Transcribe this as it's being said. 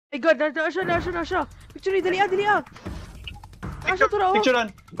Ay god, na siya. Picture ni, dali ah. Siya to raw. Picturean.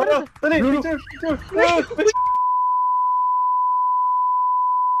 Tara, dali, picture.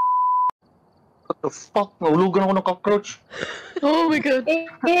 What the fuck? Nahulugan ako ng cockroach. Oh my god.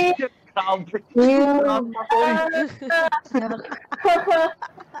 Grabe.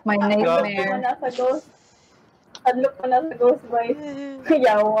 My nightmare. Hadlok pa na sa ghost boy.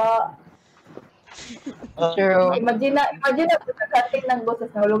 Yawa. True. Imagine na pagkakating ng ghost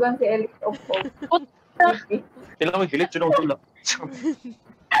na hulugan si Elix of Kailangan mo gilit, yun ang tulak.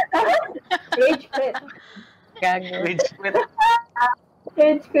 Rage quit. Gago.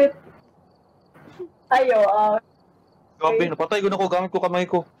 Rage quit. Ayo, Grabe, napatay ko na ko, gamit ko kamay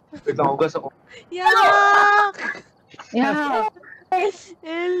ko. Wait lang, hugas ako. Yak! Yeah.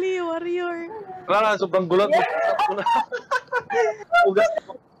 Ellie, warrior. Wala, sobrang gulat. Hugas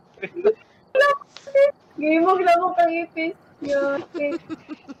ako. Gimog lang mo kang ipis. Yak!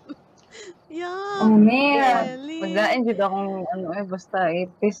 Oh man. Ellie. Magdain dito akong basta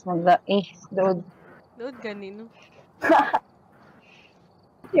ipis. Dude. Doon ganino.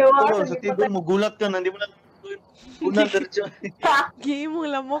 Yawa, Pero sa table mo, gulat ka na, hindi mo na gulat diretso. Game mo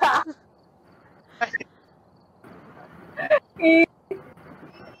lamok.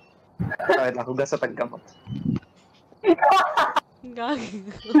 Kahit lang, hugas sa tagkamot. Gagi.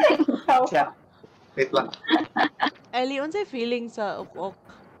 Siya. Wait lang. Ellie, unsay feeling sa ok-ok?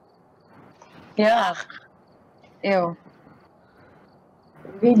 Yeah. Ew.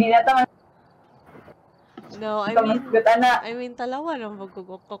 Hindi na taman. No, I mean talawa ng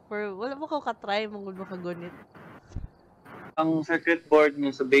pagkukok pero wala mo ko ka-try mong makagunit. Ang circuit board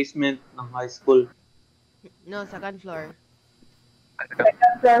niya sa basement ng high school. No, second floor.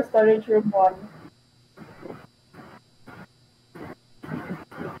 Second floor storage room 1.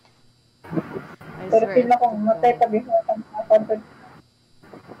 I Pero swear. feel na kung matay tabi ko ang content.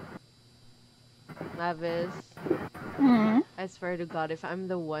 Mavis, Mm-hmm. I swear to God, if I'm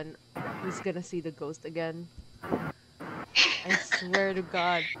the one who's gonna see the ghost again, I swear to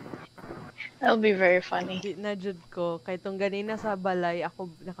God, That'll be very funny. di na jud ko. Kay tong ganina sa balay, ako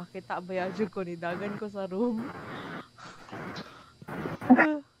nakakita ba ya jud ko ni dagan ko sa room.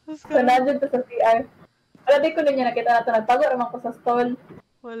 So, nandiyan to sa CR. Wala di ko na niya nakita na ito. Nagtago naman ko sa stall.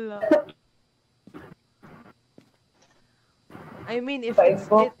 Wala. I mean, if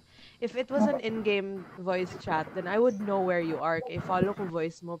it was an in-game voice chat, then I would know where you are. Kay follow ko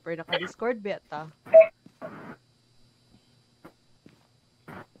voice mo, pero naka-Discord beta.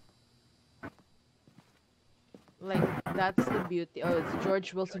 Like, that's the beauty. Oh, it's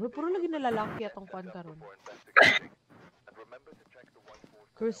George Wilson. Uy, puro lagi nalalaki atong kwan karon.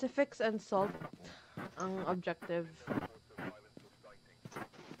 Crucifix and salt ang objective.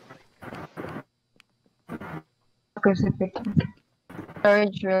 Crucifix.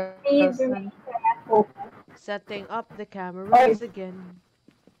 Storage room. Setting up the cameras again.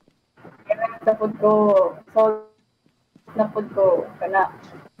 Napod ko. So, napod ko. Kana.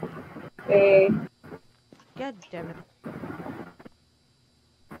 Eh, God damn it.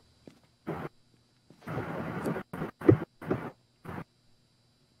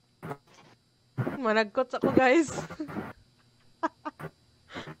 Managkot ako, guys.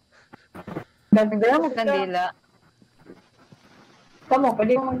 Dala mo kandila. kamo,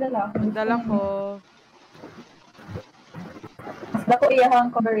 pwede mo magdala. Dala ko. Mas dako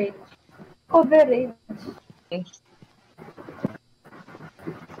iyahang coverage. Coverage.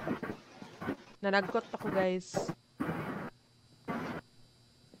 Nanagkot ako, guys.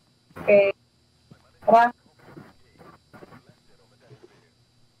 Okay. Tara.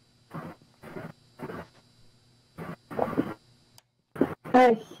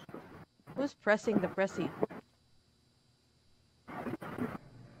 Ay. Who's pressing the pressy?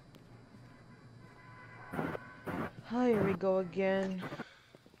 Oh, here we go again.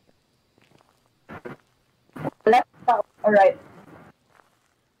 Left out. Alright.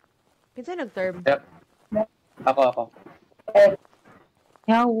 Kinsa nag-term? Yep. Ako. Eh,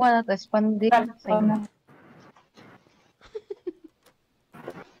 Yawa na to, expanding. na.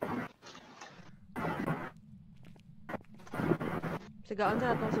 Sigaan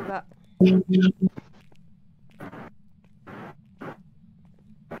sa natong suga.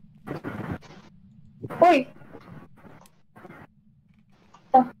 Uy!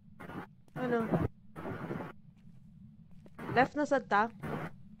 Ano? Left na sad ta?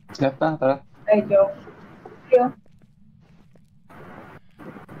 Left na, tara. Ay, joke. Yo.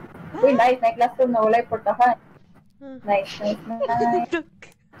 Uy, nice. Nice classroom na walay portahan. Nice.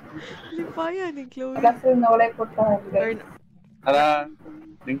 Lipayan ni Chloe. Classroom na walay portahan, guys. Tara,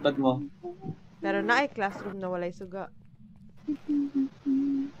 lingkod mo. Pero na ay classroom na walay suga.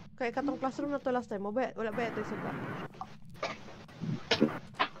 Kaya katong classroom na to last time, wala ba ito suga?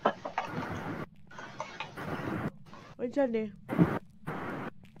 Uy, dyan eh.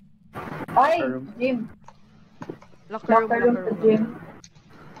 Ay, Room. gym. Locker Locker room room. sa gym.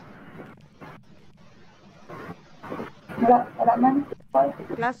 Wala man.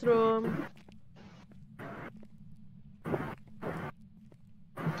 Classroom.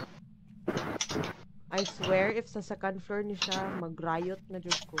 I swear, if sa second floor ni siya, mag-riot na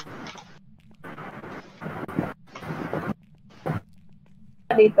jud ko.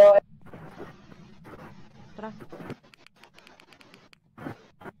 Dito. Tara.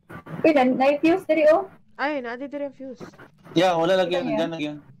 Uy, na-fuse diri oh. Ay, naadi dire fuse. Yeah, wala lagi Kita yan. niya? Nandyan lagi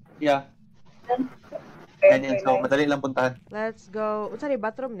yan. Yeah. Okay, Ganyan. So, madali lang puntahan. Let's go. Unsa ni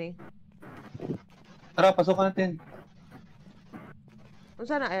bathroom ni? Tara, pasukan natin.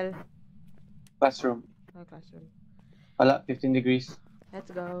 Unsa na L? Classroom. Oh, classroom. Wala, 15 degrees. Let's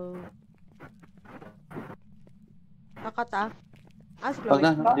go. Kakata. As Wag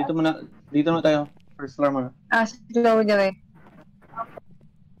Chloe. na, dito na tayo. First floor muna. Slow dire.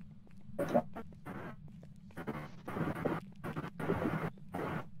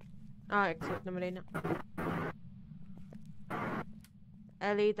 Exit naman na.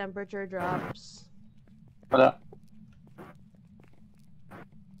 Ellie, temperature drops. Wala.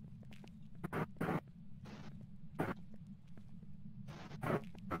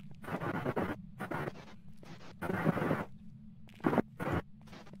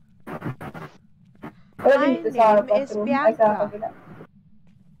 Wala My din dito sa name is bathroom. Ay, sa Bianca. kabila.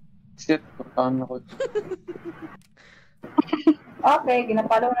 Shit, puntahan ako. Okay,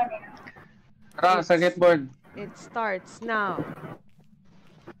 ginapalo na niya. Tara, circuit board. It starts now.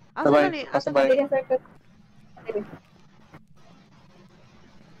 Asa Sabay, na ni? Asa pasabay. Hindi yung circuit. Dili.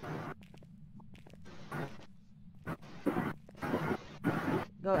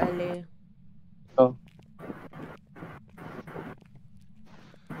 Go, Ellie. Oh.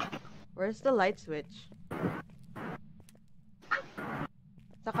 Where's the light switch?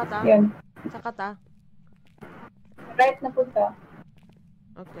 Sakata? Yan. Sakata? Right na punta.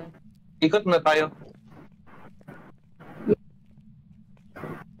 Okay. Ikot na tayo.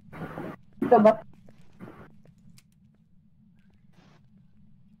 Ito ba?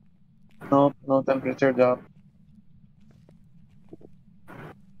 No temperature drop.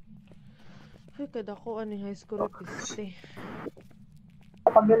 Ay, kada ko ani high school piste. Sa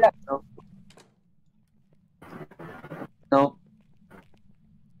kabila. No.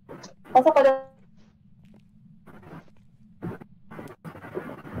 Pasok ka doon.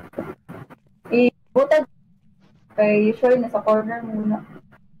 Ibutag. Kaya usually nasa corner muna.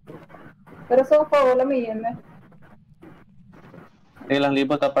 Pero so far, wala may yan eh. Ilang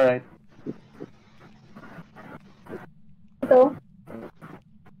libo pa right? Ito.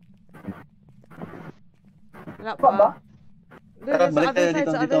 Wala Pa ba? pa. Doon Tara, sa balik other tayo side,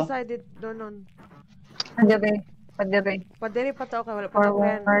 dito, sa dito. other side, doon. Padire. Padire. Padiri pa to, okay, wala pa to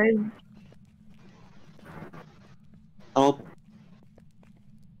pen. Forward. Nope.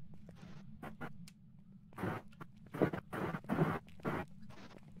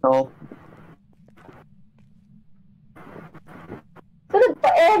 Nope. Sunod pa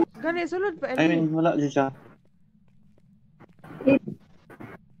eh. Gani, sulod pa, I Ellie. mean, wala dyan siya.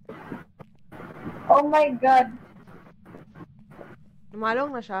 Oh my God.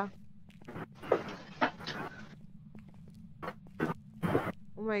 Lumalong na siya.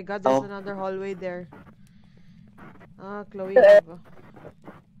 Oh my God, there's Oh. another hallway there. Chloe lab.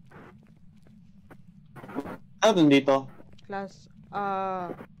 Ano dun dito? Class,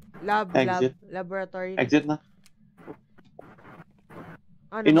 lab, Exit. laboratory. Exit na.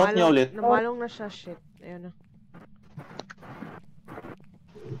 Namalong, Inote niya ulit. namalong na siya, shit. Ayun na.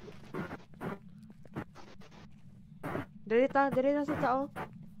 Diri na sa tao.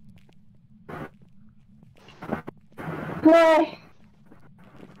 Ay.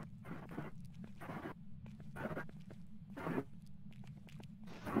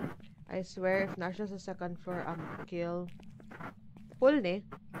 I swear, if na siya sa second floor, kill. Pull ni.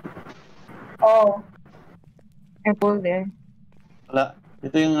 Oh. I pull there. Wala.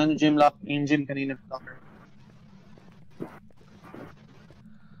 Ito yung gym lock. Yung gym kanina. Locker.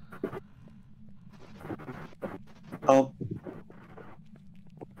 Oh.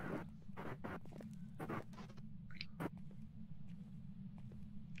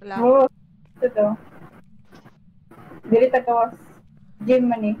 Wala. Oh. Ito. Dili ta gawas. Gym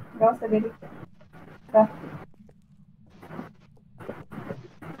man eh. Gawas sa dili. Ta.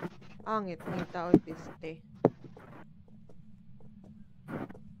 Angit, ngita o piste.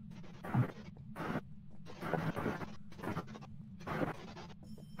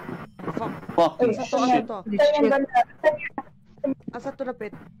 Fucking Asa to, shit. asa to. Holy Saan yung shit. banda? Saan yung Asa to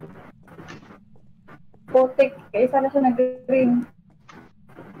napit. putik? Kaya isa na siya nag-green.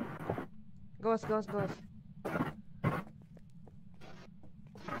 Gawas, gawas, gawas.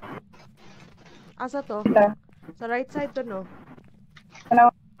 Asa to? Kita. Sa right side to, no?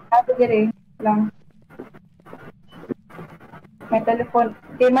 Ano? Ato diri lang. May telephone.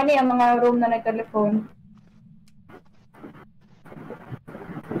 Di man ang mga room na may telephone.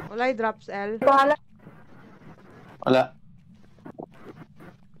 Walay drops, L. Pangalan, Wala.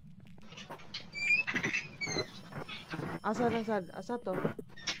 Asa na sad? Asa to?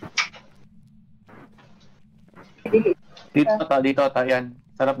 dili. Dito ata, yan.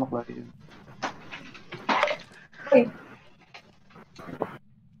 Sarap maklase yun. Uy,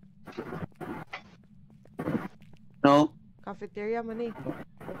 No? Cafeteria man eh.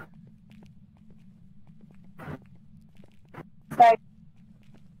 side.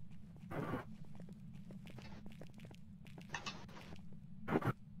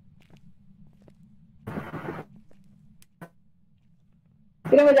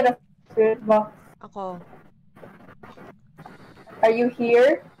 Sino mo dala spirit box? Ako. Are you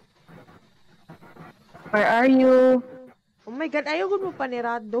here? Where are you? Oh my god, ayaw mo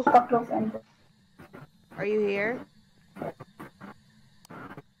panirado. Naka-close end. Are you here?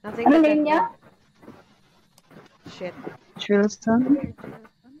 Nothing Ano to name check niya? with. Shit. Chilson?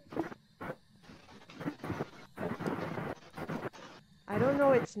 I don't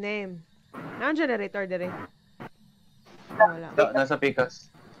know its name. Nang generator dire. Oh, wala. Nasa Picas.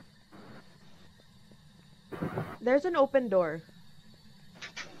 There's an open door.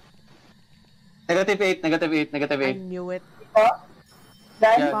 -8, -8. I knew it. Oh?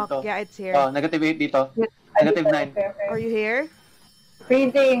 Dan? Yeah. Fuck, Dito. yeah, it's here. Oh, -8 dito. Ah, -9. dito. Okay. Are you here?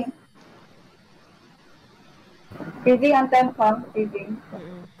 Freezing. Freezing ang temp, ha? Freezing.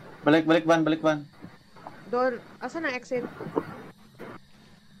 Mm-mm. Balik ban. Door. Asan ang exit?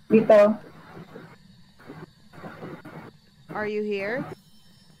 Dito. Are you here?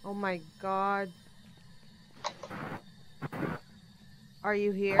 Oh my god. Are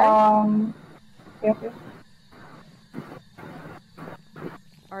you here? Okay.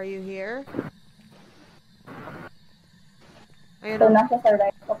 Are you here? Ayun So, na. nasa sa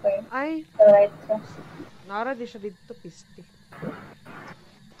right. Okay. Ay, Sa right siya. nara di siya dito piste.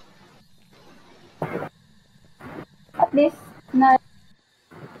 At least, na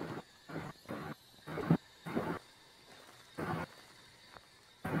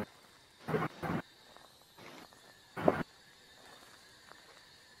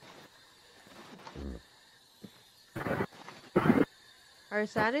Our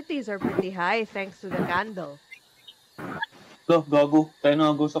sanities are pretty high thanks to the candle. Gago. Tayo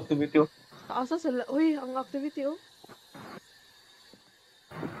na ghost activity. Taas na sila. Uy, ang activity oh.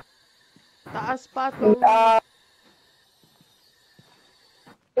 Taas pa to. ito,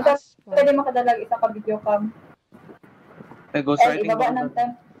 Taas pa. pwede makadalag isa ka video cam. May ghost Eh, writing ibaba ba? ng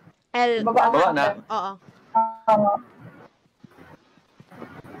temp. L. Ibaba Baba ng na. temp. Oo. Tama.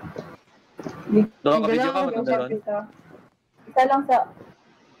 Doon ka Hindi video lang ka, ako matanda ron. Isa lang sa...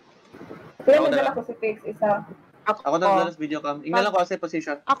 Kaya Ako nadala dala. ko si Fix, isa. Ako na dalas video cam. Ingnan lang ko kasi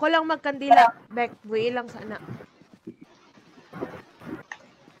position. Ako lang magkandila. Back way lang sana.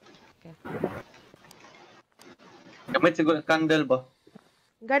 Okay. Gamit siguro candle ba?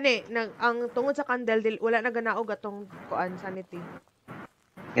 Gani, ang tungod sa candle, wala na ganaog atong kuan sanity.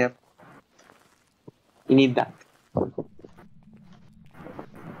 Yep. You need that.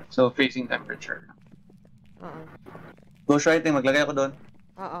 So, freezing temperature. Oo. Ghost writing, maglagay ako doon.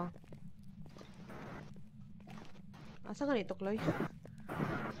 Oo. Asa ka nito, Chloe?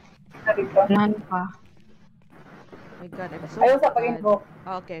 Dito. Nan pa. Oh my god, I'm so Ayaw sa bad. pag-invoke.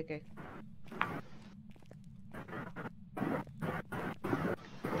 Oh, okay, okay.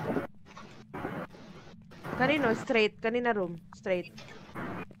 Kanino? Straight. Kanina room. Straight.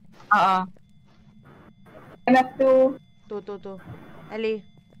 Oo. MF2. 2. Ali.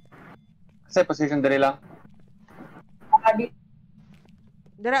 Kasi position dali lang. Dito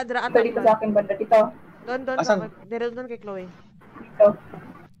Dira ato. dito sa akin banda. Dito. Doon Asan? doon kay Chloe. Dito.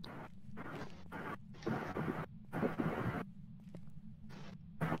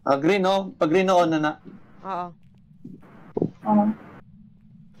 Green no? Pag green no, on na na. Oo.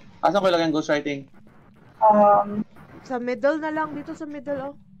 Asan ko ilagay ang ghost writing? Sa middle na lang. Dito sa middle,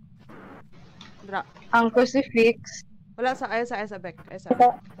 oh. Dira. Ang crucifix. Wala sa sa back. Ay, sa.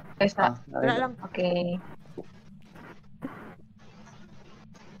 Isa. Dira lang. Okay.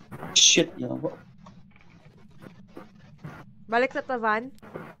 Shit, yun. Balik sa tavan.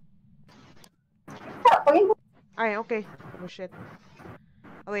 Pag-invoke. Ay, okay. Oh, shit.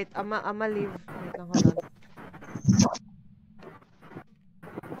 Oh, wait, I'ma leave. Wait lang, hold on.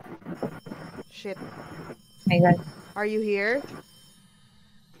 Shit. My God. Are you here?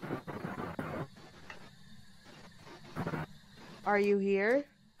 Are you here?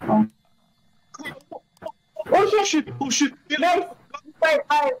 Oh shit! Shit! Oh shit! Guys! Five.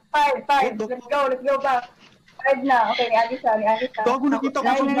 What the Let's fuck? go back. Five na. Okay, ni Alisa. Gago, nakita ko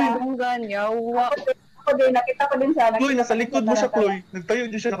siya, Nine Chloe. na. Tunggan, yawa. Ako din, nakita ko din siya. Chloe, nasa likod mo siya, Tara. Chloe. Nagtayo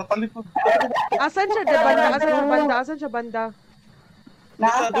din siya, nakatalikod. Asan siya, de banda? Asan siya banda? Asan siya banda?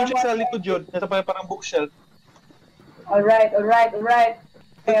 Doon siya sa likod yun. Nasa parang bookshelf. Alright.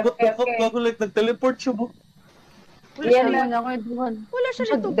 What the fuck? Okay. Gago, like, nag-teleport siya, bro. Wala siya, Yan Ayun ako, duhan. wala siya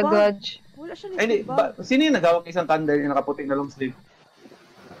Sa nito ba? dagaj. Wala siya Ay, nito ba? sino yung nagawak isang thunder yung nakaputi na long sleeve?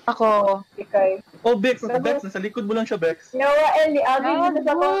 Ako. Okay. Oh, Bex, nasa likod mo lang siya, Bex. Nawa, ni Alvin dito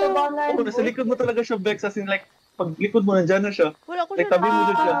sa kautubangan. Oh, nasa likod mo talaga siya, Bex. As in, like, pag likod mo, nandyan na siya. Wala ko Like, siya tabi mo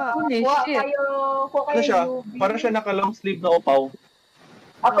dun siya. Holy shit. Ko Ano kayo siya? UV. Para siya naka-long sleeve na opaw.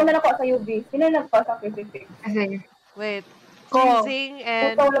 Ako na lang po sa UV. Sino nagpa sa PCP? Kasi, Wait. Ko. Freezing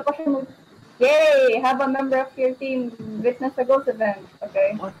and... Wala pa siya Yay! Have a member of your team witness a ghost event.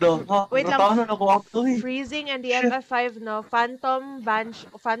 Okay. What the fuck? Wait lang. Natawanan ako ako eh. Freezing and the MF5, no? Phantom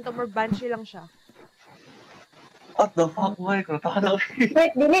or Banshee lang siya. What the fuck, boy? Natawanan ako eh.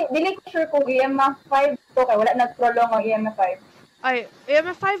 Wait, dili ko sure kung EMF 5 to kay wala nag-prolong ang EMF 5. Ay,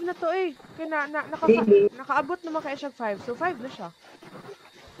 MF5 na to eh. Kaya Really? nakaabot naman kaya siya 5. So 5 na siya.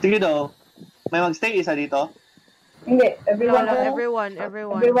 Sige daw. May magstay isa dito? Hindi, everyone. Wala, everyone.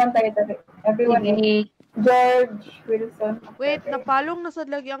 Tayo. Everyone. hindi. George Wilson. Wait, napalong na sa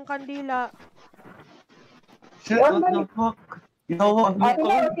lagi ang kandila. Shit, what the fuck? Ginawa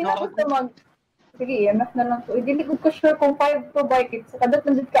Sino gusto mag... Sige, EMF na lang to. Hindi ko sure kung 5 to bike it. Sa kadot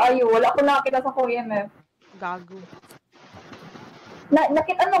nandit ka ayo. Wala ko nakakita sa ko EMF. Gago.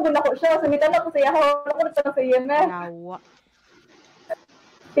 Nakita mo gula ko siya. Sumitan ako sa yaho. Wala ko nakita sa EMF. Yawa.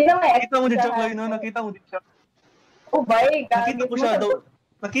 Sino may Nakita mo din siya, Chloe, no? Nakita mo din siya. Oh, bye. Nakita ko siya daw.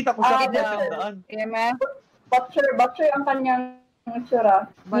 Nakita ko siya kung daw. siya daan. EMF? Butcher ang kanyang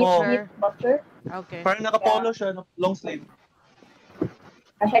itsura. Butcher. Butcher. Okay. Parang nakapolo siya, long sleeve.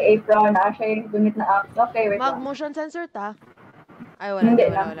 Siya apron, siya yung dumit na axe. Okay, wait lang. Mag-motion sensor ta? Ay, wala. Hindi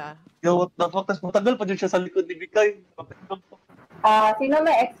Wala. Yo, what the fuck? Tapos matagal pa dyan siya sa likod ni Bikay. Sino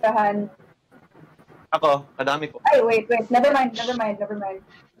may extra hand? Ako, kadami ko. Ay, wait. Never mind.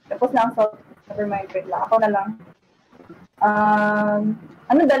 Tapos na ang salt. Never mind, wait lang. Ako na lang.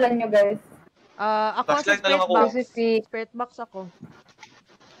 Ano dala nyo, guys? Ako sa Flashlight na lang spirit ako. box. Specific. Spirit box ako.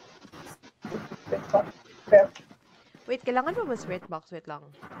 Okay. Wait, kailangan pa ba spirit box? Wait lang.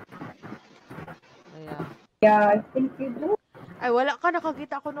 Ayan. Yeah, I think you do. Ay, wala ka.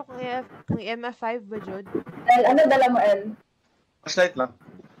 Nakakita ko nung MF5 ba, Jod? El, ano dala mo, El? Flashlight lang.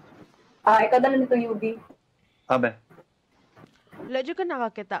 Ikaw dala nitong UV. Sabi. Wala, Jod ka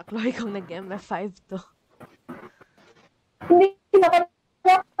nakakita, Chloe, kung nag-MF5 to. Hindi,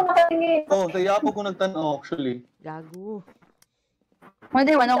 nakatingin. Oh, sa yapo ko nagtanaw actually. Gago.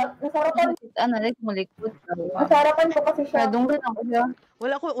 Madi, ano? Nasarapan, Like, malikot. nasarapan ko kasi siya. Kadunggan ako siya.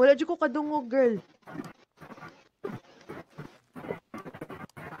 Wala Jod ko kadungog, girl.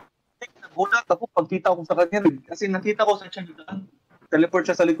 Nagulat ako pagkita ko sa kanya. Kasi nakita ko sa siya daan. Teleport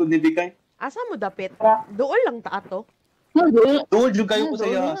siya sa likod ni Bikay. Asa mo dapit? Doon lang ta ato. Doon. Doon yung kayo ko sa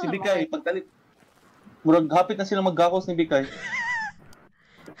iya, Doon si na. Bikay. Pagtalit. Murag hapit na sila maggakos ni Bikay.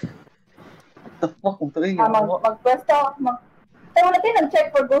 What the fuck? Kung tayo Mag-pwesto. Tayo natin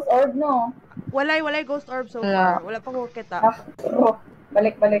nag-check for ghost orb, no? Walay ghost orb so Wala. far. Wala pa ko kita.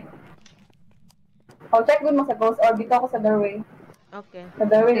 Balik. I'll check din mo sa ghost orb. Dito ako sa doorway. Okay. Sa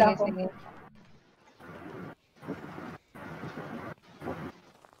doorway lang ako. Sige.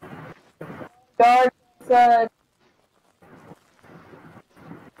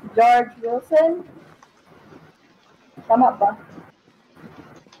 George Wilson? Tama ba?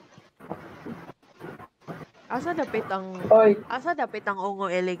 Asa dapit ang Oy. Ongo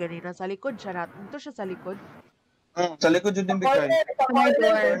Ele ganina? Sa likod siya natin. Ito siya sa likod. Sa likod yun din Bikay.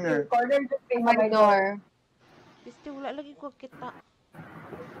 Corner. My door. Biste, wala lagi ko kita.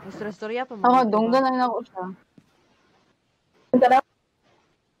 Istorya pa mo. Ako, dunggan na ako siya.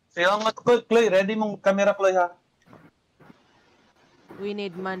 Siya nga, Chloe, ready mong camera, Chloe, ha? We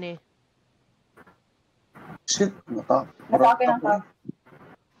need money. Shit, Nasa akin ang cup.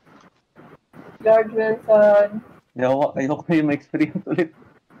 George Wilson. Yawa, ayoko yung ma-experience ulit.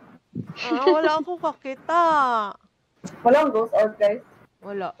 Wala akong kakita. Walang ghost orb, guys.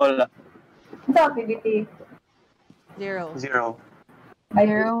 Wala. Wala. Sa activity. 0. Zero.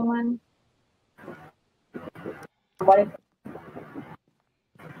 Zero man. Balik.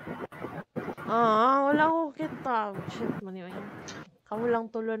 Wala ko kita. Shit, mani yun. Kamu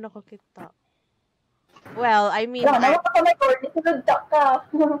lang tulo na ko kita. Well, I mean, Wala, naman ka sa may door. Isunod ka.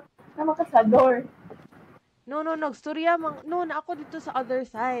 Naman ka sa door. no, nagstorya no, na ako dito sa other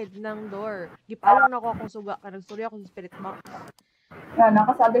side ng door. Gipalang na ako akong suga ka. Nagstorya ako sa spirit box. Yan,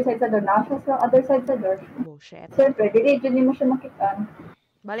 naka sa other side sa door. Naka siya sa other side sa door. Bullshit. Siyempre, hindi mo siya makita.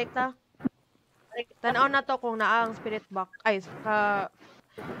 Balik ta. Tanaw na to kung naang spirit box. Ay,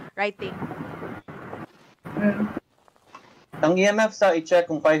 writing. Ang EMF sa i-check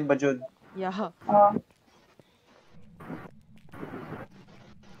kung 5 ba jud. Yeah.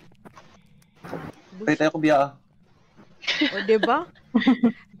 Pwede tayo ko biya. O, diba?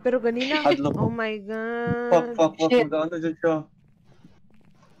 Pero ganina, Hadlo ko. oh my God. Fuck. Ano dyan siya?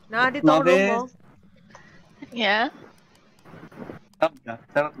 Dito ang room mo. Yeah?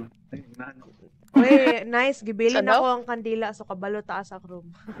 Sarap lang. Ay, naano. Uy, nice. Gibilin Sarap? ako ang kandila so kabalo taas ang room.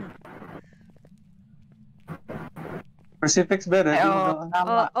 Crucifix ba? Ready mo na?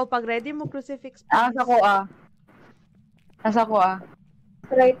 Tama. Pag ready mo, crucifix. Nasa ko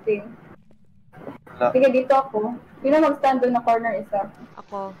Writing. Wala. Sige, dito ako. Sino mag-stand doon na corner isa?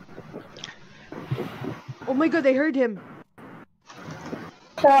 Ako. Oh my God, I heard him.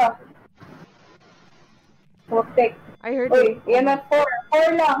 Siya. Take. I heard Uy, him. EMF 4.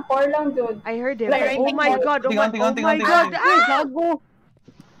 4 lang, dude. I heard him. Like, Oh my God. Oh my Tingnan. God. Ah! Gago.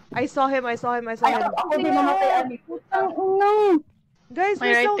 I saw him. Ay, ako din mamatay, Ami. No. Guys,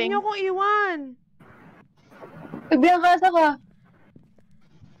 May basta huwag writing. niyo akong iwan. Ibigyan ka ka.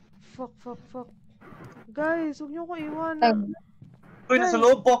 Fuck. Guys, huwag niyo akong iwan. Uy, nasa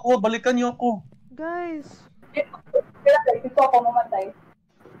loob po ako. Balikan niyo ako. Guys. Dito ako mamatay.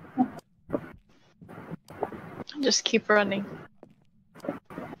 Just keep running.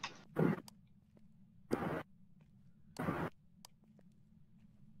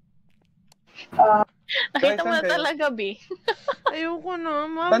 Nakita mo saan na kayo? talaga, B. Ayoko na,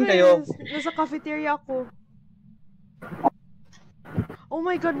 Saan kayo? Nasa cafeteria ako. Oh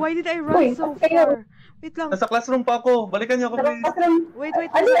my God, why did I run Uy, so saan kayo? far? Wait lang. Nasa classroom pa ako. Balikan niyo ako, please. Wait.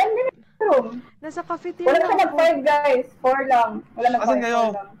 Ali, room. Nasa Wala cafeteria siya ako. nag-5, guys. 4 lang. Wala nag-5. Asan kayo?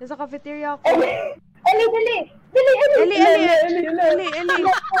 4 lang. Nasa cafeteria ako. Eli! Eli.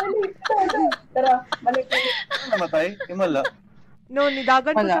 Tara, balik. Ano namatay? Himala. No,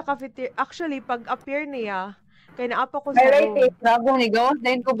 nidagan ko Wala. sa cafeteria. Actually, pag appear niya, kaya naapa ko May sa room. writing. Gago ni gawas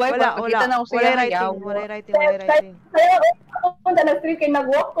din ko ba? Kita na ako Wala siya. writing. Kaya ako na nag-stream kay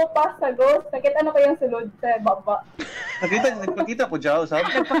nag-walk ko pa sa ghost. Nakita ko yung sulod sa baba. Nagpakita ko dyan, sabi.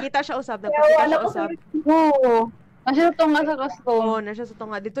 Nagpakita siya usab. Kaya wala ko Oo. Nasa to nga sa kasto. Oo, na siya sa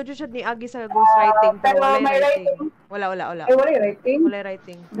tunga. Dito dyan siya ni Agi sa ghostwriting, pero pero wala may writing. Wala. Ay, wala yung writing. Wala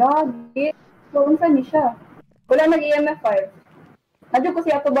writing. Gagi. So, unsa ni siya? Wala nag-EMF 5. Nadyo ko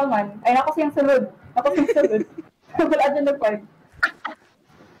siya tubangan. Ay, nako siyang sulod. Wala dyan nag-5.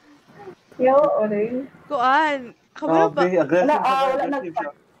 Yo, oray. Kuan, kabalo ba? Aggressive Wala aggressive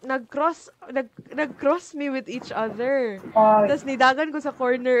siya. Nag-cross me with each other. Ay, Tapos nidagan ko sa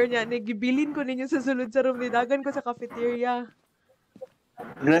corner niya, nagibilin ko ninyo sa sulod sa room, nidagan ko sa cafeteria.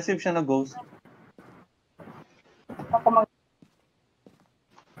 Aggressive siya na ghost. ako mag...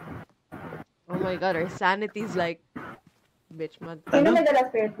 Oh my God, our sanity is like, bitch, mad. Sino nagdala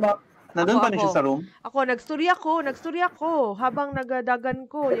spirit box? Nandun pa Ako. niya siya sa room? Ako, nagstorya ko, habang nagadagan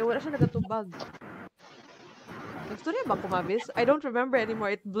ko, wala siya nagatubag. Nagstorya ba ko, Mavis? I don't remember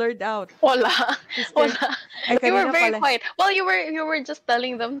anymore, it blurred out. Wala. Sister, Wala. You were kanina very pala. quiet. Well, you were just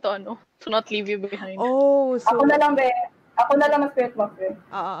telling them to not leave you behind. Oh, so... Ako na lang, be. Ako na lang ang spirit box, be.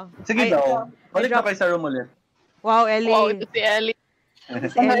 Sige Ay, daw. Balik na drop- kayo sa room ulit. Wow, Ellie. Wow, ito si Ellie.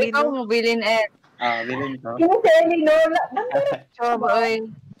 Si Ellie, Ikaw no? mo bilin Bilin ko. Sino si Ellie, no? Sure, boy.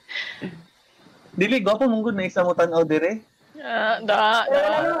 Dili, gwapo mong good na isa mo tanaw dire.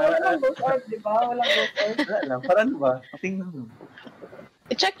 Wala nang ghost orb, di ba? Walang ghost orb. Wala lang. Para ano ba? Tingnan mo.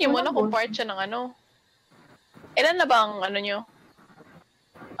 I-check niyo muna kung part siya ng ano. Ilan na ba ang ano nyo?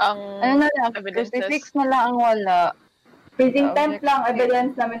 Ang Ano na lang, evidences? crucifix na lang ang wala. Freezing temp lang,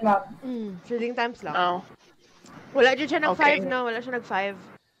 evidence namin, ma'am. Feeling times lang. Oh. Wala dyan siya nag-5, Okay. no? Wala siya nag-5.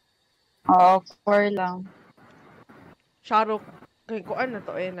 Oo, 4 lang. Sharok. Kaya kuan na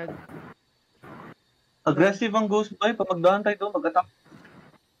to Aggressive ang ghost boy. Papagdaan tayo doon, mag-attack.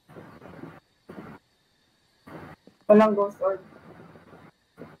 Walang ghost orb.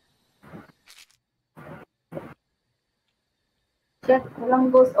 Shit,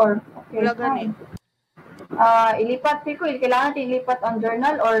 walang ghost orb. Okay, Wala gani. fine. Ilipat ko. Kailangan natin ilipat ang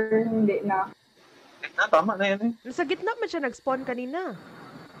journal or hindi na? Tama na yan eh. Sa gitna man siya nag-spawn kanina.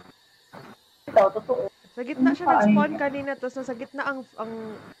 Ito, totoo. Sa gitna siya nag-spawn kanina, tapos nasa gitna ang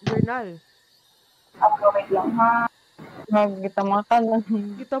journal. Wait lang ha. Magitamakan lang.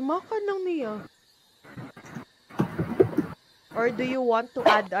 Gitamakan lang niya. Or do you want to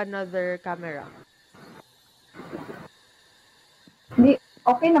add another camera? Hindi,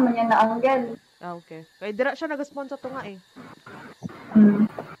 okay naman yan na angle. Ah, okay. Kaya dira siya nag-spawn sa tunga eh. Hmm.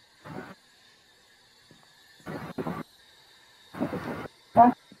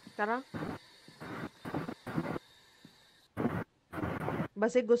 Tara.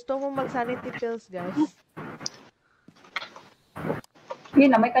 Basta gusto mo mag-sanity pills, guys.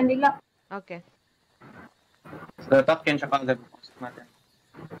 Yun na, may kandila. Okay. So, takyan siya kagad. Post natin.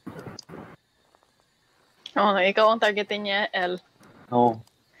 Oo nga, ikaw ang targetin niya, L. No.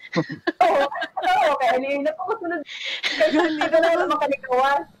 Oo, okay. Ano yun? Napakasunod. Gani, Ano na naman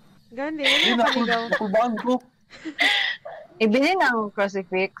kalikawan? Gani, Hindi ano na, paligaw? napulbaan ko. Ibili ng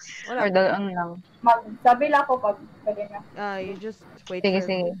crucifix. Wala. Or dalon lang. Sabi lang ako pag ganyan. You just wait Sige, for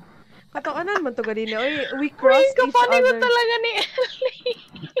sige. me. Kataonan man to ganina. Oy, we Uy, crossed each kapani ko other. talaga ni Ellie.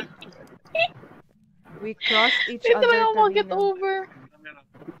 We crossed each Hindi talaga other ako mag-get kanina. over.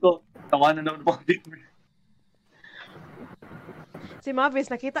 Ito, tawanan naman po. Si Mavis,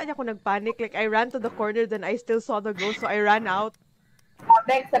 nakita niya kung nagpanic. Like, I ran to the corner, then I still saw the ghost, so I ran out.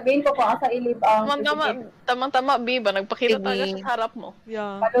 Bex, sabihin ko kung asa ilib ang Tamang-tama, Biba. Nagpakita Sige. talaga siya sa harap mo.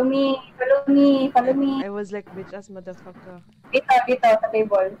 Yeah. Follow me, follow me, follow me. I was like, bitch ass motherfucker. Dito, sa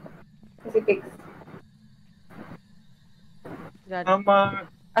table. Crucifix. God. Mama.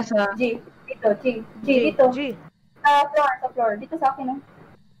 Asa? G. Dito. G. Sa floor. Dito sa akin, no?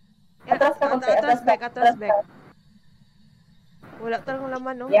 Atras ka konti, Atras back. ka. Wala talagang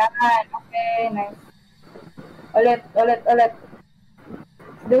laman, no? Yan, okay, nice. Ulit.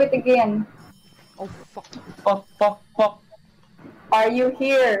 Do it again. Oh, fuck. Fuck. Are you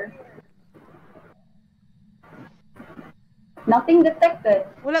here? Nothing detected.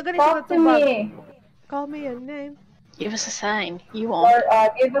 Wala ganito Talk to me. Call me your name. Give us a sign. You Or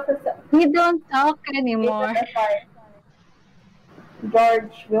won't. give us a We don't talk give anymore. us a sign.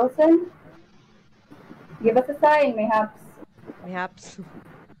 George Wilson? Give us a sign, mayhaps. Mayhaps.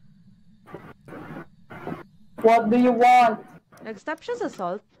 What do you want? Nag-stop siya sa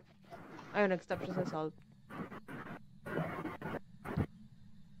salt. Ayun, nag-stop siya sa salt.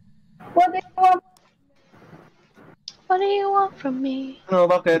 What do you want? What do you want from me? Ano,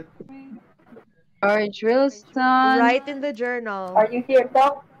 bakit? George Wilson. Write in the journal. Are you here?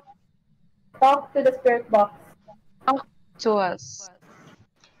 Talk to the spirit box. Talk to us.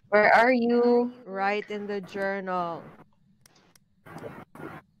 Where are you? Write in the journal.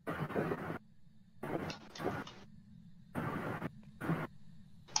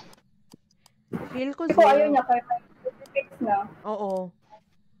 Feel ko Hindi ko ayaw zero. niya kaya crucifix na. Oo.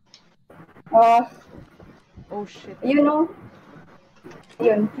 Oh, shit. You know?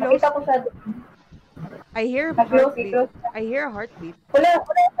 Yun. Close. Nakita ko siya doon. I hear a Nag-close, heartbeat. i-close. I hear a heartbeat. Wala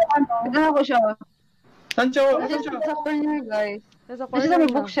sa ano. Nagana ko siya. Saan siya? Nasa sa corner, guys. Nasa Nasa corner sa may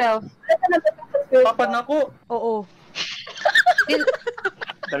siya. bookshelf. Wala sa nagtatang sa spirit Papad box. na ako. Oo.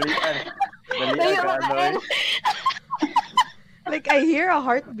 Dalian. Dalian Tayo ka, ano makain. Like, I hear a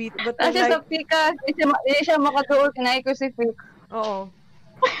heartbeat, but then Nasa sa like, pika. Hindi siya makatuol. Kinahay crucifix. oo.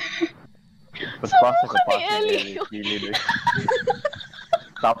 Tapos pasok Subukan ka ni Ellie. Kilid eh.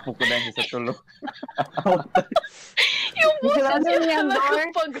 Tapo ko na niya sa tulo. Yung boses Sarado niya niya ang door. talaga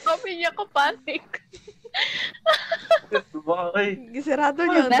pag kami niya ka-panic. Bakit? Gisirado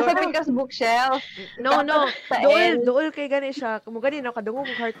niya ang Nasa door. pikas bookshelf. No. Sa L. Dool kay gani siya. Kung gani na kadungog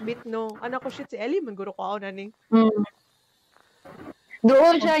kong heartbeat, no. Anak ko, shit, si Ellie, man guro ko ako na ning.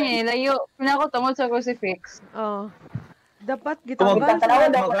 Doon siya niya. Layo. Pinako tungod sa crucifix. Oh. Dapat Kung gitabal magtatanaw sa...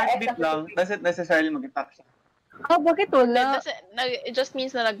 daw. mag-heartbeat lang, doesn't necessarily mag-attack siya. Bakit wala? It just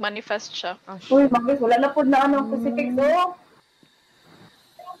means na nag-manifest siya. Ah, Uy, shit. Magus, wala na po na ano, crucifix, oh.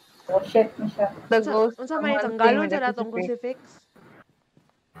 Oh, shit na siya. The ghost. Unsa may tanggalon sa datong crucifix?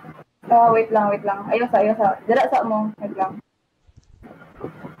 Wait lang. Ayos sa. Dira sa mo. Wait lang.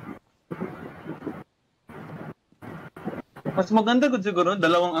 Mas maganda gud siguro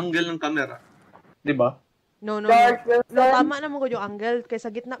dalawang angle ng camera. 'Di ba? No. George Wilson. No, tama naman ko yung angle. Kay sa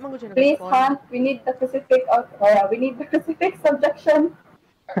gitna man ko siya Please nag-spawn. hunt. We need the crucifix out. We need the crucifix objection.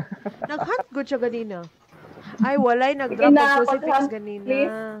 Nag-hunt good siya ganina. Ay, walay nag-drop Sige na, ang crucifix pag-hunt, ganina. please.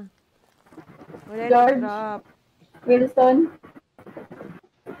 Walay George. nag-drop. Wilson.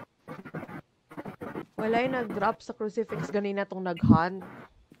 Walay nag-drop sa crucifix ganina tong nag-hunt.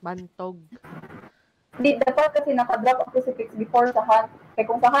 Bantog. Hindi, dapat kasi nakadrop ang crucifix before sa hunt. Kaya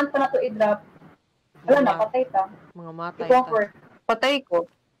kung sa hunt pa na to i-drop, wala na, patay ta. Mga matay It won't ta. work. Patay ko.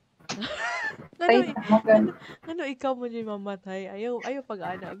 Patay ta. Magan. Ano ikaw mo yung mamatay? Ayaw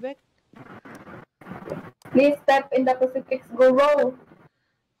pag-ana, Bek. Please step in the crucifix. Go row.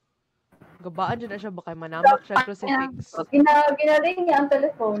 Gabaan dyan na siya, baka manamak siya crucifix. Ginaring niya ang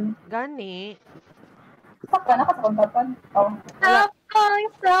telephone. Gani. Saka, nakasakontapan. Oh. Wala.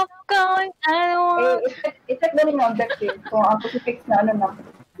 Stop going, I want. I-check na rin yung objective. Kung ang crucifix na ano na.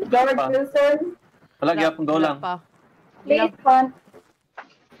 George Wilson, Wala, gyapon daw lang. Pa. please hunt.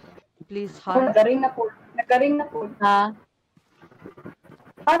 Please, Oh, hunt. nagaring na po. Nagaring na po. Ha?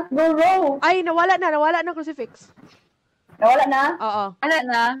 Hunt, go row. Ay, nawala na crucifix. Nawala na? Oo. Wala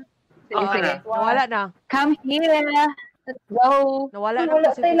na. Sige, Oo, sige. nawala na. Come here. Let's go. Nawala na Wala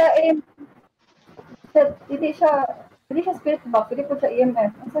crucifix. sila hindi siya spirit box. Hindi po siya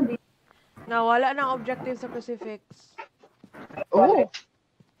EMF. Ang sabi. Nawala na ang objective sa crucifix. Oh.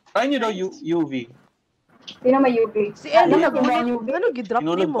 Try nyo daw UV. Sino may UV? Si Ellie, Ano ginawa niyo? ano gidrop ni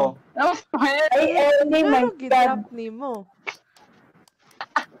Sinulog ko. mo? Oh, Ay, Ellie, my Ano God. gidrop ni mo?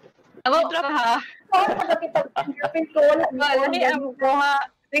 Ako drop ha. Oh, nakakita. Fingerprint ko. Wala. Wala, ang kuha.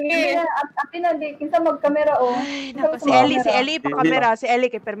 Sige. Atin na, di. Kinsa mag-camera, oh. Ay, nako, si Ellie ipakamera. Si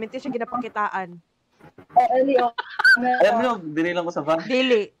Ellie, kay perminte siya ginapakitaan. Oh, Ellie, oh. Alam mo, dinilang ko sa van.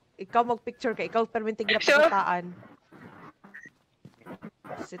 Dili, ikaw mag-picture ka. Ikaw perminte ginapakitaan.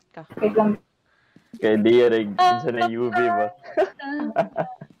 Sit ka. Wait lang. Kaya di rin sa na UV ba?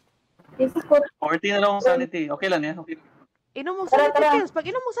 Is ko. 40 na lang ang sanity. Okay lang yan. Okay. Inom mong Tara, sanity tara. pills. Pag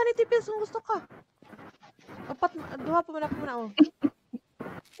inom mong sanity pills, kung gusto ka. Apat, duha pa man ako muna, oh.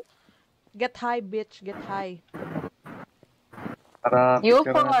 Get high, bitch. Get high. Para You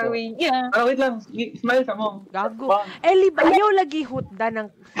picture na are to. we? Yeah. Wait lang. Smile ka mo. Gago. Bang. Ellie, ba? Ayaw lagi hutda ng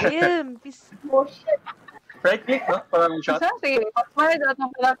film. Oh, shit. Right click, no? Parang shot. Saan sige? Smile daw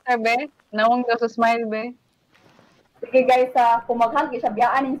itong character, be. Nawang daw sa smile, be. Sige, guys, kung maghagi siya,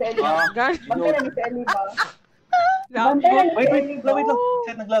 biyaanin sa Ellie. Gan. Bantay na ni sa Ellie ba? Gago. Bantay na ni sa Wait Ellie ba? lang.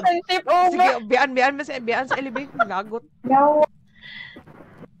 Set nag-lag. Ang tip over. Sige, bian sa Ellie, babe. Lagot. Yaw.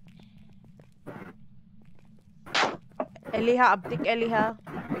 Ellie ha, abtik Ellie ha.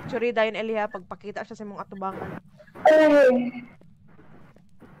 Picture dayon Ellie ha, pagpakita siya sa imong atubangan. Ay.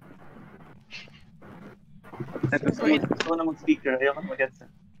 Gusto ko na mag-speaker. Ayaw ko mag-headset.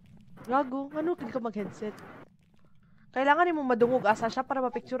 Gago, ano kid ka mag-headset? Kailangan nimo madungog asa siya para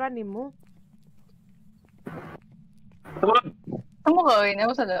mapicturean nimo. Saan mo ka,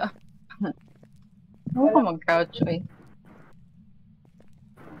 Nawa sa da. Ano ka mag-couch, eh?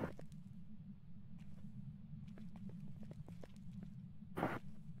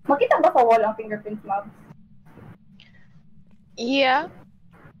 Makita ba sa wall ang fingerprint map? Yeah.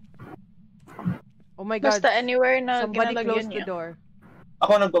 Oh my god. Basta anywhere na Somebody ginalagyan close the niya. door.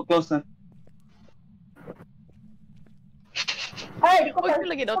 Ako nag-close na. Ay, di ko Huwag mo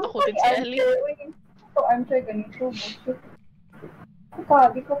lagi daw takutin si Ellie. Ito, armchair ganito. Bullshit.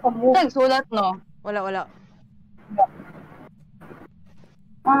 Di ko ka-move. Nagsulat, no? Wala.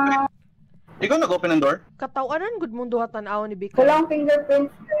 Ah, Ikaw nag-open ng door? Katawanan gud mong duha tan-aw ni Bika. walang fingerprints,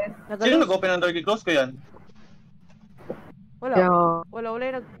 guys. Sino nag-open ng door? Close ko yan. Wala. Yeah. Wala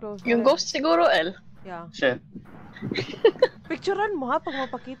yung nag-close. Yung ghost siguro, El. Yeah. Shit. Picturean mo ha pag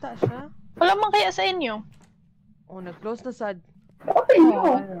mapakita siya. Wala man kaya sa inyo. Oh, nag-close na sad. Open nyo.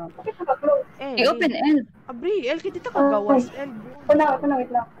 Oh, Bakit naka-close? I-open L. Abri, El, kita ka gawas. El, Ito na, wait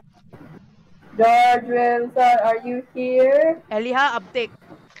lang. George Wilson, are you here? Ellie ha, uptake.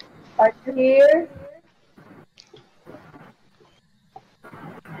 Are you here?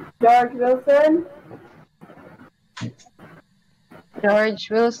 George Wilson? George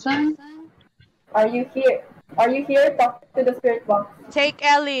Wilson. Are you here? Are you here? Talk to the spirit box. Take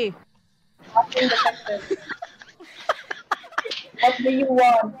Ellie. Nothing detected. What do you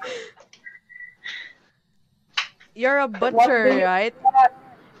want? You're a What do butcher, you right? want?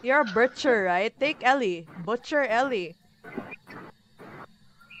 You're a butcher, right? Take Ellie. Butcher Ellie.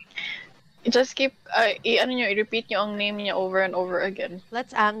 Just keep, i-repeat nyo ang name niya over and over again.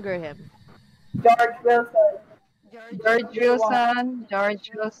 Let's anger him. George Wilson. George Wilson. George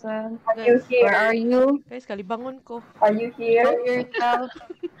Wilson. Are you here? Where are you? Guys, kalibangon ko. Are you here? Show yourself.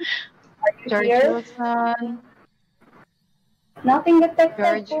 Are you George here? Wilson. Nothing detected.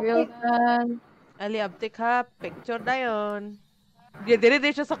 George Okay. Wilson. Ellie, uptake ha. Picture na yun.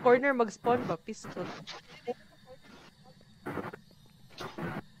 Dire siya sa corner mag-spawn ba? Pistol.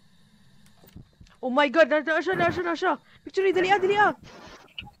 Oh my god, na siya. Picture ni, dali ah.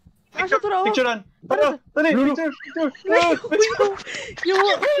 Siya tura, oh. Picturean. Tara, dali. Picture. Yung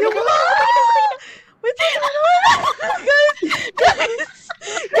wait,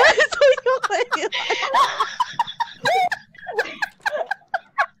 guys, huwag yung kayo.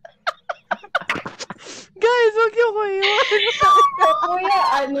 Guys, huwag yung kayo. Kuya,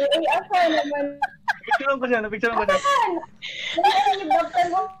 ano? Ay, asa naman. Napicturean ko siya. Yung doktor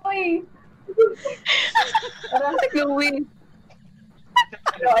mo, uy. Tara, Going.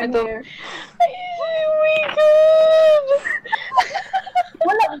 I'm here. Oh my God!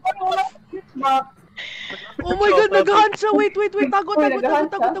 Wala box. Oh my God, nag-hunt siya. Wait. Tago. Uy, nag-hunt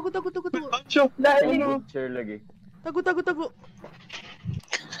siya? Tago. Pancho. Dahil, Picture lagi. Tago.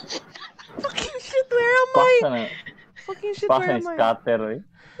 Fucking shit, where am I? Pasa na. Fucking shit, Pasa where ni am I? scatter eh.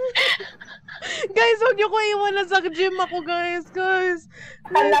 Guys, huwag niyo ko iwan na sa gym ako, guys.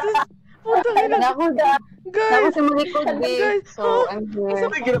 Hala. Putang ina. Nako Guys. sa malikod, babe. Guys. So, I'm here.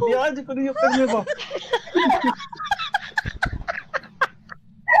 Ay, ginabihan. Ko na yung kanya ba?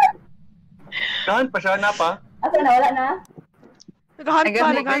 Kahan pa siya, na pa. Asa na, wala na? Nag-hunt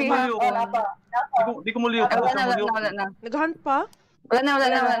pa. Wala pa. Di ko muli yung Wala na. Nag-hunt pa? Wala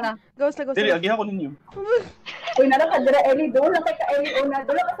na. Ghost na. Dili, agihan ko ninyo. Uy, nara ka dira, Ellie. Doon na kay ka, Ellie. Una,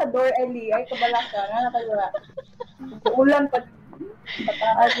 doon ka sa door, Ellie. Ay, kabala ka. Nara ka dira. Ulan pa.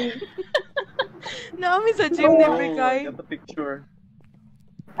 Pataali. Naami sa gym ni Bikay. Got the picture.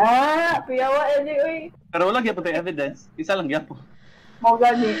 Kuyawa, Ellie, uy. Pero wala gyapon tayo evidence. Isa lang gyapon. Mau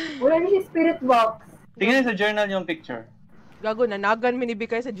gani. Wala niya si spirit box. Tingnan sa journal yung picture. Gago, nanagan mi ni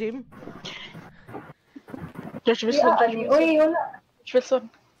Bikay sa gym. Josh Uy, Wilson. ani. Uy, wala. Josh Wilson.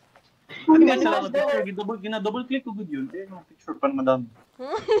 Ano ba sa picture? Gina-double click ko good yun. Yung picture pa madam.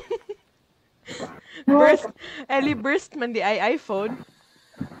 Ellie burst man di ay iPhone.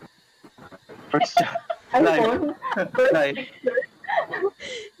 First shot. iPhone. Live.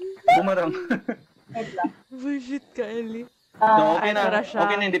 Bumarang. Wait lang. Bullshit ka, Ellie. No, okay na. para siya.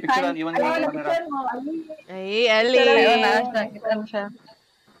 Okay na, hindi picturean. Iwan ko Ay, na. na-picture mo. Ay, Ayun na Ellie. siya. Kita mo siya.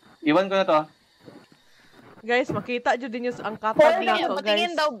 Iwan ko na to. Guys, makita dyan din yung ang kapag na ako,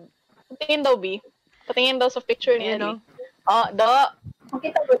 guys. Patingin daw, B. Patingin daw sa picture ni Ayan, Ellie. Oh, do.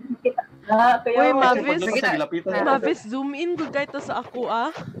 Makita ko. Kuyawa. Uy, Mavis. Mavis. Mavis, zoom in ko kahit to sa ako,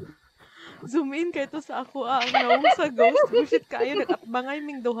 Zoom in kahit to sa ako, Ang naong sa ghost. Bullshit kayo, nag-atbangay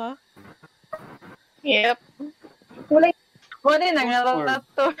ming duha. Yep. Wala na nga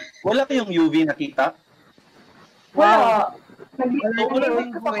to. Wala kayong UV nakita? Wala. Wala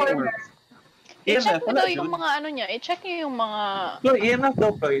Ko sa corner. I-check mo daw yung mga ano niya. I-check niyo yung mga Floy, EMF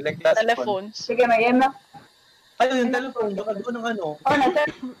daw, Floy. Like last one. telephones. Sige, may EMF. Ayun, yung telephone. Baka doon ng ano. Oh, nasa.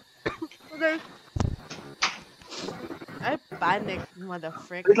 Okay. I panic,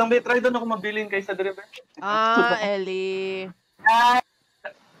 motherfrick. Wait lang, try doon ako mabilin kay sa deliver. Ellie.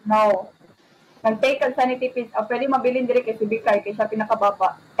 No. Nag-take ang sanity pills. Pwede mabilin dire kay si Bikay, kay siya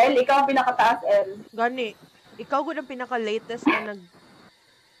pinakababa. L, ikaw ang pinakataas, L. Gani, ikaw ko ng pinaka-latest na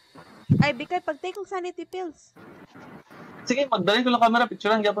Ay, Bikay, pag-take kong sanity pills. Sige, magdalhin ko lang camera.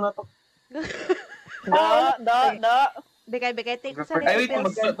 Picturean, gyapon na to. Da. Bikay, take kong Ay, sanity wait,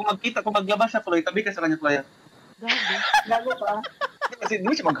 pills. kung maglabas siya, Floy, tabi ka sa kanya, Floy. Gabi. Gago pa. Kasi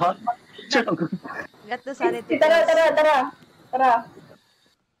hindi siya mag-hunt. Picture lang ko. Get the sanity Tara, pills. tara.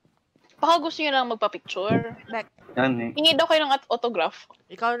 Baka gusto niyo lang magpa-picture. Back. Yan eh. Hingi daw kayo ng autograph.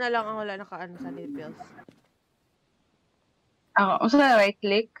 Ikaw na lang ang wala naka-ano sanity pills. Ako, na right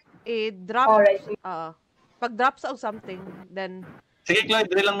click. I-drop. Alright. Pag-drop sa o something, then... Sige, Floy,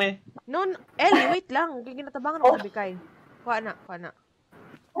 dali lang may. No, Ellie, wait lang. Ginatabangan ako sa Bikay. Kuha na.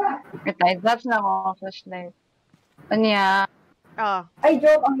 Wait, drops na ako flashlight. Anya. Ay,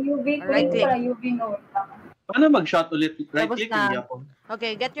 joke, ang UV ko. Right Yung click. pala UV, no. Paano mag-shot ulit? Right Tapos click na. yung gyapon.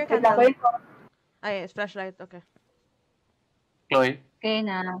 Okay, get your Wait lang, candle. Ay, flashlight. Okay. Floy, Okay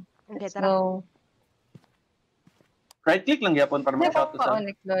na. Okay, Let's tara. go. right click lang gyapon para Hindi mag-shot pa sa.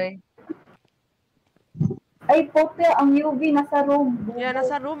 unik, Loy. Ay, pote, ang UV nasa room. Yan,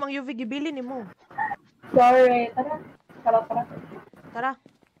 nasa room. Ang UV gibilin ni mo. Sorry. Tara. Tara.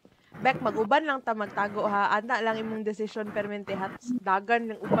 Bek, mag-uban lang ta magtago ha. Ana lang imong decision permente hat.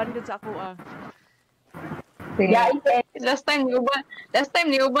 Dagan ng uban dun sa ako Yeah, ite. Last time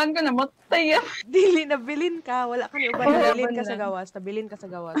ni uban ko namatay. Dili na bilin ka. Wala ka ni uban. Wala Nabilin ka man sa lang. gawas. Nabilin ka sa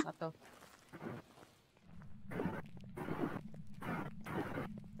gawas. Ato.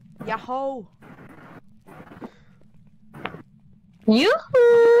 Yahoo!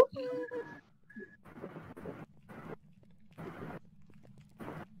 Yoo-hoo!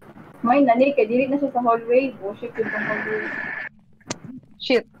 May nani, kay dili na siya sa hallway. Bullshit yun sa hallway.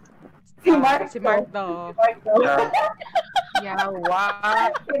 Shit. Si Mark. Si Mark daw. Yawa.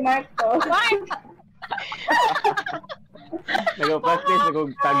 Si Mark to. Nag-practice,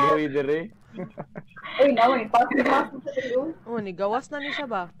 nag-tagoy dire. Uy, naway. Pasok sa tayo. Oh, ni gawas na ni siya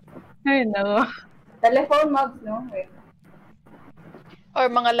ba? Ay, no. Telephone mugs, no? Wait. Or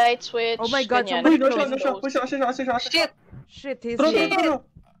mga light switch. Oh my God, ganyan. Uy, somebody no shot. Shit. Shit, he's Tara, dead. tara.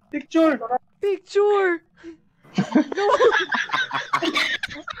 Picture. Picture! No!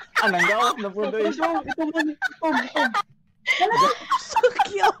 Anong gawat na po doon? Ito man. So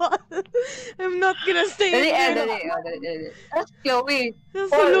cute! I'm not gonna stay Dali, in there. dali. Chloe.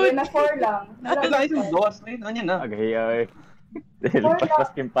 Nasulod. Yun na 4 lang. Wala, ito gawas na yun. Ano na? Agahiya eh. Dahil pas-pas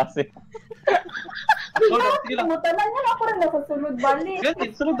kimpase. Sige lang. Mutanan niya ako rin nakasunod balik.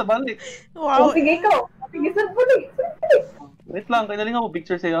 Ganit, sunod na balik. Wow. Sige ikaw. Sige, sunod balik. Wait lang, kaya naling ako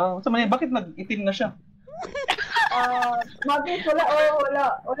picture sa'yo. Sa mali, bakit nag-itim na siya? Mabit,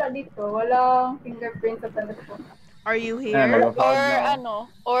 wala dito. Walang fingerprint sa telephone. Are you Ayan, here? mag-found Or na. ano,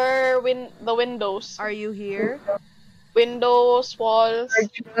 or the windows. Are you here? Windows, walls.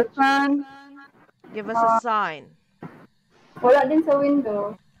 Man. Give us a sign. Wala din sa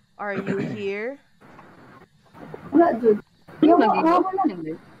window. Are you here? Wala, Jude. Yung wala.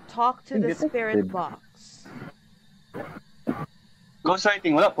 Talk to the Hindi spirit tested. box.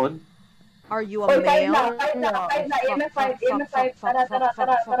 Ghostwriting, wala po. Are you a Oy, kahit male? na. EMF5. Tara.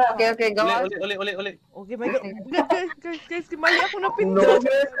 Okay, go on. Uli. Okay, my God. Guys, mali ako na pindot.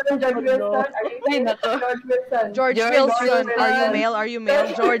 George Wilson. Ay, nato. George Wilson. George George Wilson. Wilson. Are you male?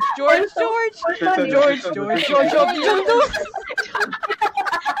 George. George Wilson.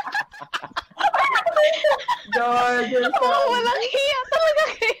 Oh, walang hiya talaga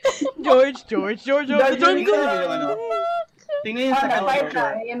kayo. George. Tingnan yung second Na 5 na.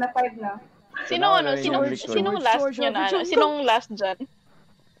 picture. EMF5 na. Sinong last niya na ano? Sinong last dyan?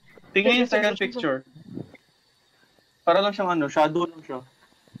 Tingnan yung second picture. Para lang siyang shadow lang siya.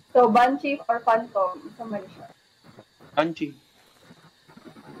 So, Banshee or Phantom? Isa man siya. Anchi.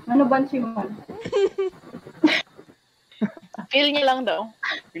 Ano Banshee man? Feel niya lang daw.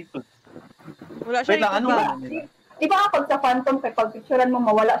 Wala siya Wait lang, ano ikot ba? ba? Di ba kapag sa Phantom, pag picturean mo,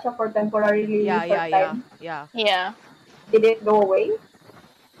 mawala siya for temporarily short time? Yeah. Yeah. Did it go away?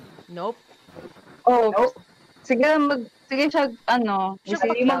 Nope. Oh, Nope. sige siya, Siya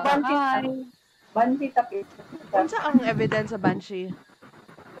sige Yung Banshee. Banshee tapos. Unsa ang evidence sa Banshee?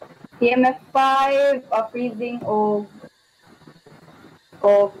 EMF5, freezing o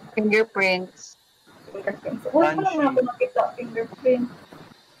fingerprints. fingerprints. Wala ko lang ako nakita fingerprint.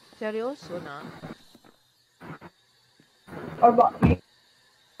 Seryoso na? Or ba,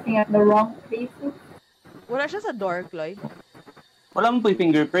 looking at the wrong places. Wala siya sa door, Chloe. Wala mo po yung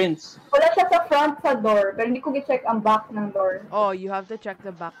fingerprints. Wala siya sa front sa door, pero hindi ko gi-check ang back ng door. Oh, you have to check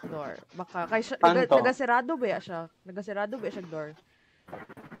the back door. Baka, kay siya, Ano to? nagasirado ba siya? Nagasirado ba siya door?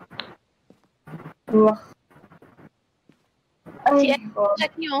 Ugh. Ay, oh,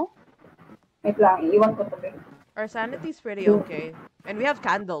 Check nyo. wait lang, iiwan ko to ba. Our sanity is pretty okay. And we have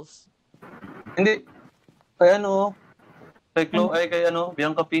candles. Hindi. Kaya kay Chloe, ay kay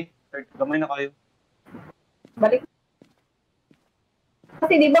Bianca P. Gamay na kayo. Balik.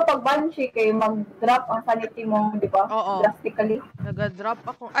 Kasi di ba pag Banshee kayo, mag-drop ang sanity mo, di ba? Oo. Drastically. Naga-drop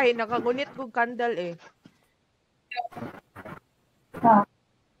ako. Ay, nakagunit ko candle eh. Ha.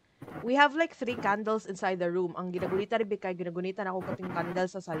 We have like 3 candles inside the room. Ang ginagunita rin kay ginagunita na ako kating candle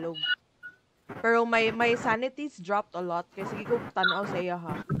sa salog. Pero my sanity's dropped a lot. Kaya sige ko tanaw sa iya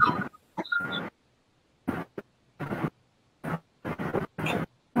ha.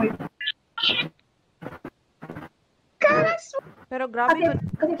 Wait. Pero grabe ko.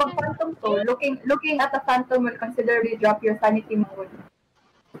 Kasi pag phantom to, looking at a phantom will considerably drop your sanity mode.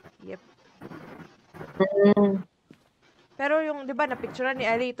 Yep. Pero yung, di ba, napicturean ni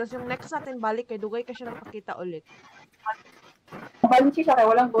Ellie, tapos yung next natin balik kay Dugay kasi nakakita ulit. Banshee siya kaya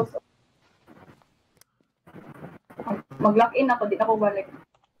walang ghost. Mag-lock in ako, di na ako balik.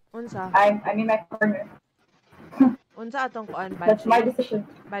 Unsa? I'm in my corner. Unsa atong kuan, That's my Banshee? decision.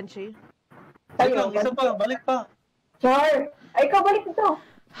 Banshee? Balik lang, isa pa, balik pa. Char! Ay, ikaw balik ito.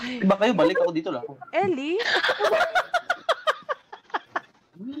 Diba kayo, balik ako dito lang. Ellie?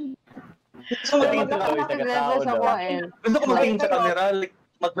 Gusto ko magtingin sa camera. Nag-level sa kuwain. Gusto ko magtingin sa camera. Like,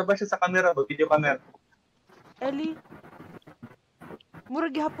 maglabas siya sa camera, video camera. Ellie?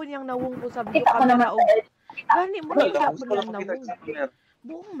 Murag gihapon yang nawong ko sa video Kita ko naman camera sa og edge. gani Wala murag lang, gihapon gusto ko lang yang makita nawong. sa camera.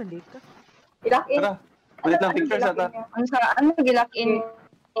 Buong mali ka. I-lock in. Tara, ulit lang picture sa ta. Ano gilak in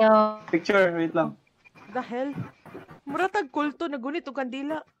yung Picture, wait lang. The hell? Muratag kulto na gunit og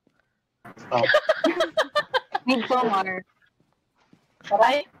kandila. Oh. midsommar?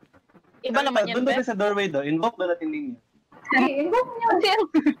 Ay, iba naman yan, Doon Beth. tayo sa doorway do. Invoke na natin ninyo. Ay, invoke niyo.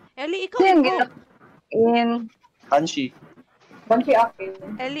 Ellie, ikaw Kasi yung invoke. gilak in Hanshi. Banshee akin.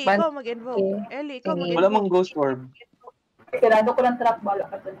 Ellie, Ban- ikaw mag-invoke. Ellie, ikaw Sige. Wala mag-invoke. mang ghost orb. Sirado ko lang trap, bala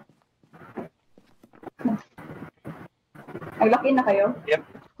ka dun. Nag-lock in na kayo?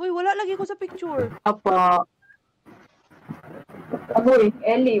 Hoy, wala lagi ko sa picture. apa Agoy,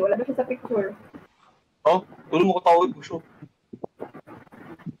 Ellie, wala na siya sa picture. Oh, tulo mo katawid ko siya.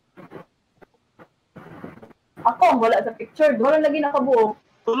 Ako ang wala sa picture. Wala lagi nakabuo.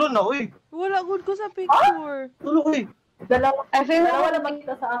 Tulo na, uy. Wala good ko sa picture. Tulo, uy. Dalawa. I feel Dalawa na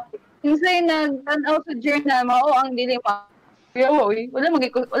makita sa akin. Kinsay nag-tanaw sa journal, mao ang dili pa. Kaya uy, wala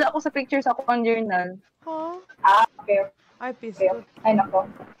ako sa picture sa akong journal. Huh? Okay. Ay, Okay. pistot. Ay, nako.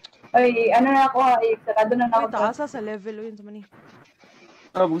 Ay, ano na ako, sarado na Ay, ako. taasa sa level. Yun sa mani.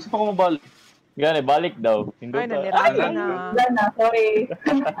 Ah, gusto pa ko mabalik. Gani, balik daw. Hindi Ay, ka. nanirado Ay, na. Wala na, sorry.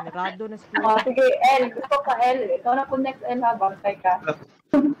 Nanirado na school. Sige, L. Gusto ka, L. Ikaw na po next L ha, bantay ka.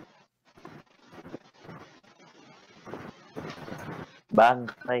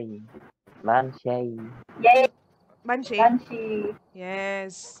 Bantay. Lanshay. Yay, Banshee. Banshee.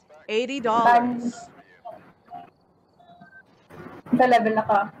 Yes. $80. Sa level na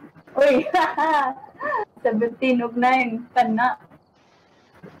ka. Uy, 17 of 9. Tana.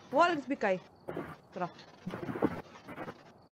 Wala, let's be kay. Tara.